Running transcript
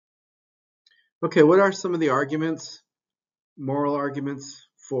Okay, what are some of the arguments, moral arguments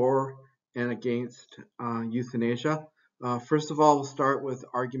for and against euthanasia? First of all, we'll start with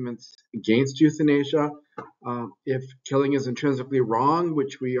arguments against euthanasia. If killing is intrinsically wrong,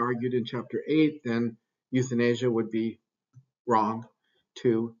 which we argued in Chapter 8, then euthanasia would be wrong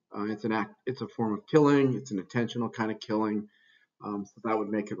too. It's a form of killing. It's an intentional kind of killing, so that would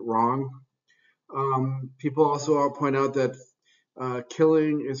make it wrong. People also all point out that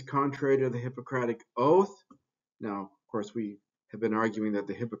killing is contrary to the Hippocratic Oath. Now, of course, we have been arguing that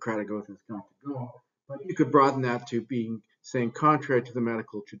the Hippocratic Oath has got to go, but you could broaden that to being saying contrary to the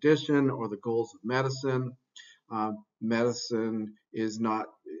medical tradition or the goals of medicine. Medicine is not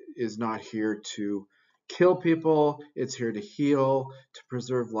here to kill people. It's here to heal, to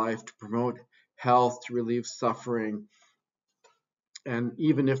preserve life, to promote health, to relieve suffering. And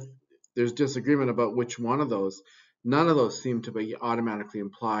even if there's disagreement about which one of those, none of those seem to be automatically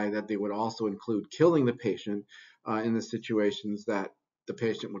imply that they would also include killing the patient in the situations that the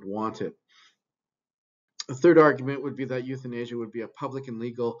patient would want it. A third argument would be that euthanasia would be a public and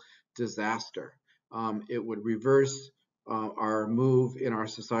legal disaster. It would reverse our move in our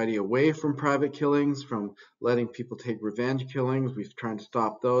society away from private killings, from letting people take revenge killings. We've tried to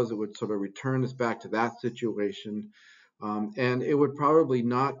stop those. It would sort of return us back to that situation. And it would probably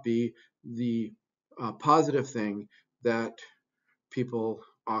not be the positive thing that people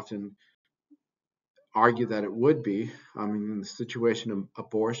often argue that it would be. I mean, in the situation of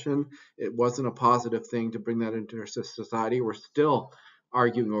abortion, it wasn't a positive thing to bring that into our society. We're still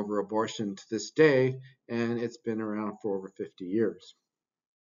arguing over abortion to this day, and it's been around for over 50 years.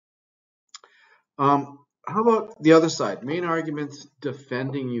 How about the other side? Main arguments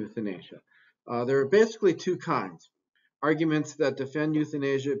defending euthanasia. There are basically two kinds. Arguments that defend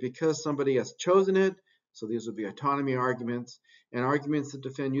euthanasia because somebody has chosen it, so these would be autonomy arguments, and arguments that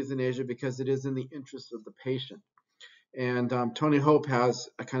defend euthanasia because it is in the interest of the patient. And Tony Hope has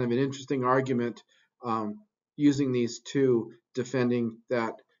a kind of an interesting argument using these two, defending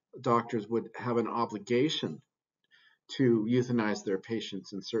that doctors would have an obligation to euthanize their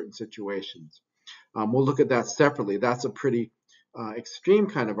patients in certain situations. We'll look at that separately. That's a pretty extreme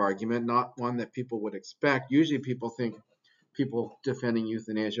kind of argument, not one that people would expect. Usually people think people defending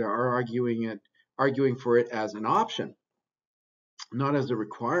euthanasia are arguing for it as an option, not as a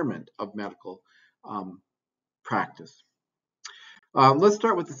requirement of medical practice. Let's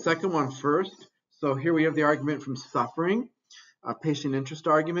start with the second one first. So here we have the argument from suffering, a patient interest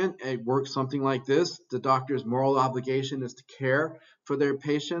argument. It works something like this. The doctor's moral obligation is to care for their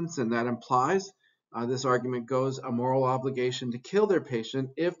patients, and that implies, this argument goes, a moral obligation to kill their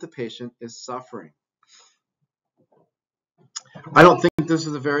patient if the patient is suffering. I don't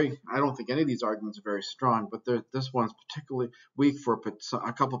think any of these arguments are very strong, but this one's particularly weak for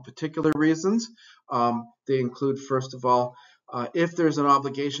a couple of particular reasons. They include, first of all, if there's an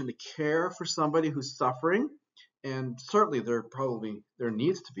obligation to care for somebody who's suffering, and certainly there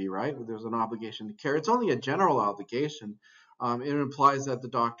needs to be, right? There's an obligation to care. It's only a general obligation. It implies that the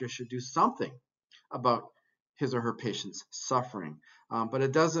doctor should do something about his or her patient's suffering, but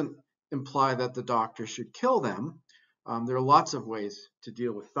it doesn't imply that the doctor should kill them. There are lots of ways to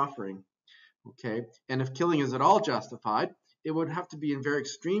deal with suffering, okay? And if killing is at all justified, it would have to be in very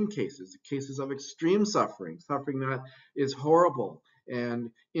extreme cases of extreme suffering that is horrible and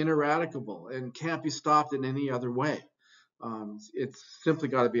ineradicable and can't be stopped in any other way. It's simply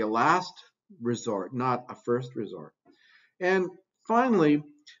got to be a last resort, not a first resort. And finally,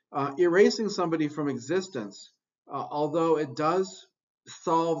 erasing somebody from existence, although it does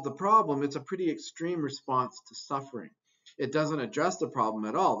solve the problem, it's a pretty extreme response to suffering. It doesn't address the problem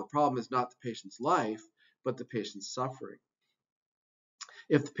at all. The problem is not the patient's life, but the patient's suffering.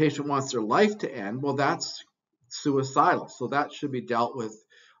 If the patient wants their life to end, well, that's suicidal. So that should be dealt with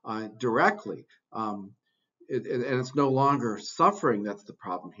directly. And it's no longer suffering that's the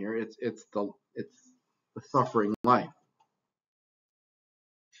problem here. It's the suffering life.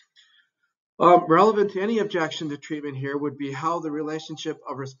 Relevant to any objection to treatment here would be how the relationship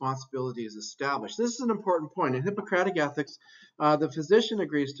of responsibility is established. This is an important point. In Hippocratic ethics, the physician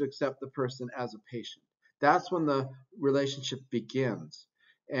agrees to accept the person as a patient. That's when the relationship begins.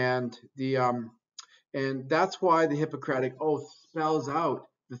 And that's why the Hippocratic Oath spells out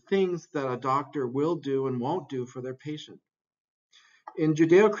the things that a doctor will do and won't do for their patient. In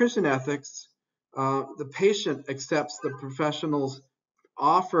Judeo-Christian ethics, the patient accepts the professional's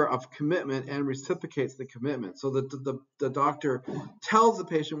offer of commitment and reciprocates the commitment. So the doctor tells the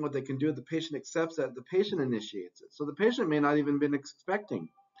patient what they can do, the patient accepts that, the patient initiates it. So the patient may not even been expecting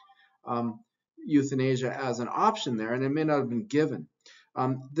euthanasia as an option there, and it may not have been given.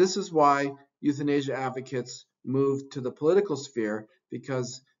 This is why euthanasia advocates moved to the political sphere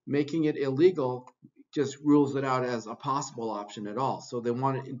because making it illegal just rules it out as a possible option at all. So they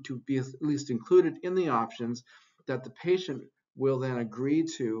want it to be at least included in the options that the patient will then agree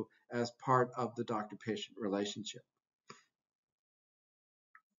to as part of the doctor-patient relationship.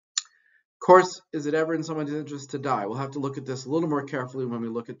 Of course, is it ever in someone's interest to die? We'll have to look at this a little more carefully when we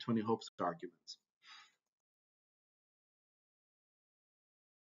look at Tony Hope's arguments.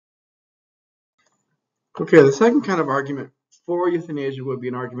 Okay, the second kind of argument for euthanasia would be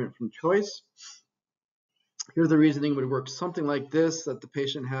an argument from choice. Here the reasoning would work something like this, that the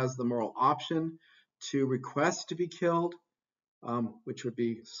patient has the moral option to request to be killed, which would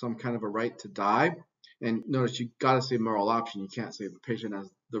be some kind of a right to die. And notice you got to say moral option. You can't say the patient has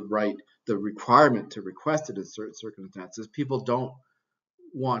the right, the requirement to request it in certain circumstances. People don't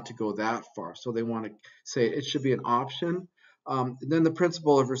want to go that far, so they want to say it should be an option. Then the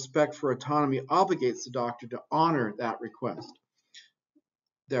principle of respect for autonomy obligates the doctor to honor that request.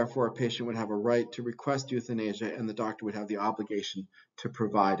 Therefore, a patient would have a right to request euthanasia, and the doctor would have the obligation to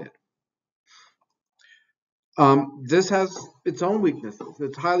provide it. This has its own weaknesses.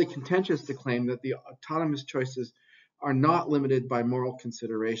 It's highly contentious to claim that the autonomous choices are not limited by moral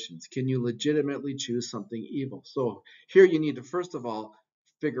considerations. Can you legitimately choose something evil? So here you need to, first of all,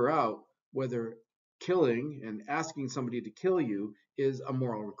 figure out whether killing and asking somebody to kill you is a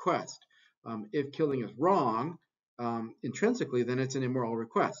moral request. If killing is wrong, intrinsically, then it's an immoral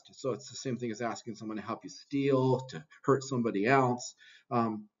request. So it's the same thing as asking someone to help you steal, to hurt somebody else.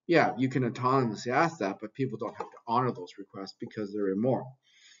 Yeah, you can autonomously ask that, but people don't have to honor those requests because they're immoral.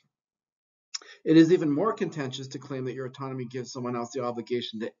 It is even more contentious to claim that your autonomy gives someone else the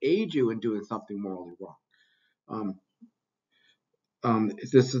obligation to aid you in doing something morally wrong.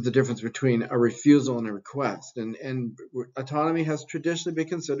 This is the difference between a refusal and a request. And autonomy has traditionally been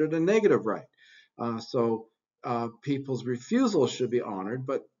considered a negative right. People's refusals should be honored,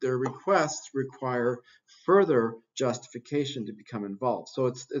 but their requests require further justification to become involved. So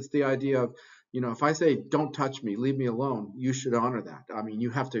it's the idea of, if I say, don't touch me, leave me alone, you should honor that. I mean, you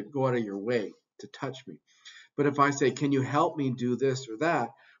have to go out of your way to touch me. But if I say, can you help me do this or that?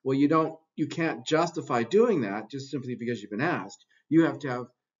 Well, you can't justify doing that just simply because you've been asked. You have to have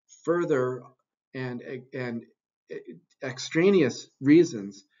further and extraneous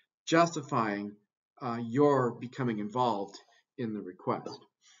reasons justifying your becoming involved in the request.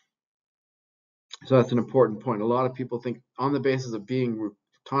 So that's an important point. A lot of people think on the basis of being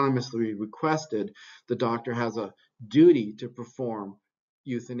autonomously requested, the doctor has a duty to perform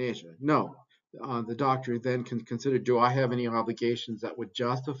euthanasia. No. The doctor then can consider, do I have any obligations that would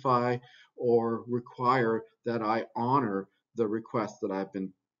justify or require that I honor the request that I've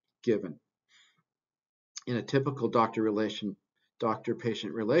been given? In a typical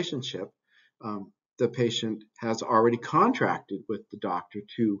doctor-patient relationship, the patient has already contracted with the doctor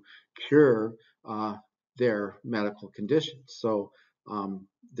to cure their medical conditions. So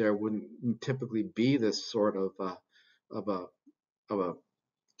there wouldn't typically be this sort of a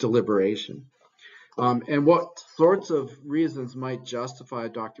deliberation. And what sorts of reasons might justify a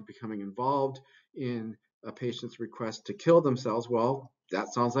doctor becoming involved in a patient's request to kill themselves? Well,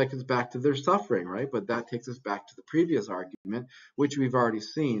 that sounds like it's back to their suffering, right? But that takes us back to the previous argument, which we've already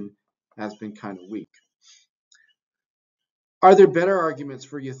seen has been kind of weak. Are there better arguments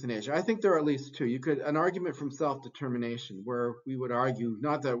for euthanasia? I think there are at least two. An argument from self-determination, where we would argue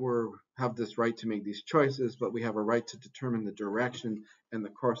not that we have this right to make these choices, but we have a right to determine the direction and the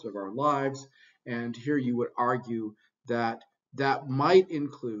course of our lives. And here you would argue that that might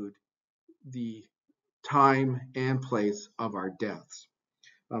include the time and place of our deaths.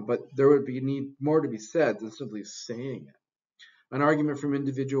 But there would need more to be said than simply saying it. An argument from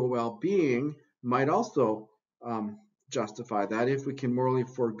individual well-being might also justify that. If we can morally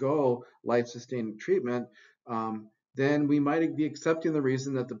forego life-sustaining treatment, then we might be accepting the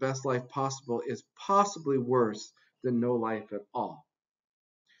reason that the best life possible is possibly worse than no life at all.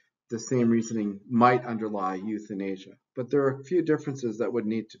 The same reasoning might underlie euthanasia, but there are a few differences that would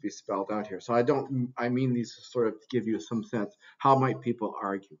need to be spelled out here. So I mean these to sort of give you some sense. How might people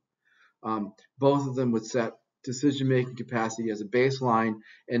argue? Both of them would set decision-making capacity as a baseline,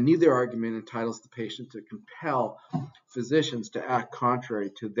 and neither argument entitles the patient to compel physicians to act contrary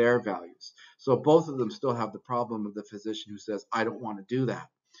to their values. So both of them still have the problem of the physician who says, I don't want to do that.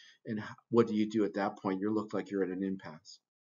 And what do you do at that point? You look like you're at an impasse.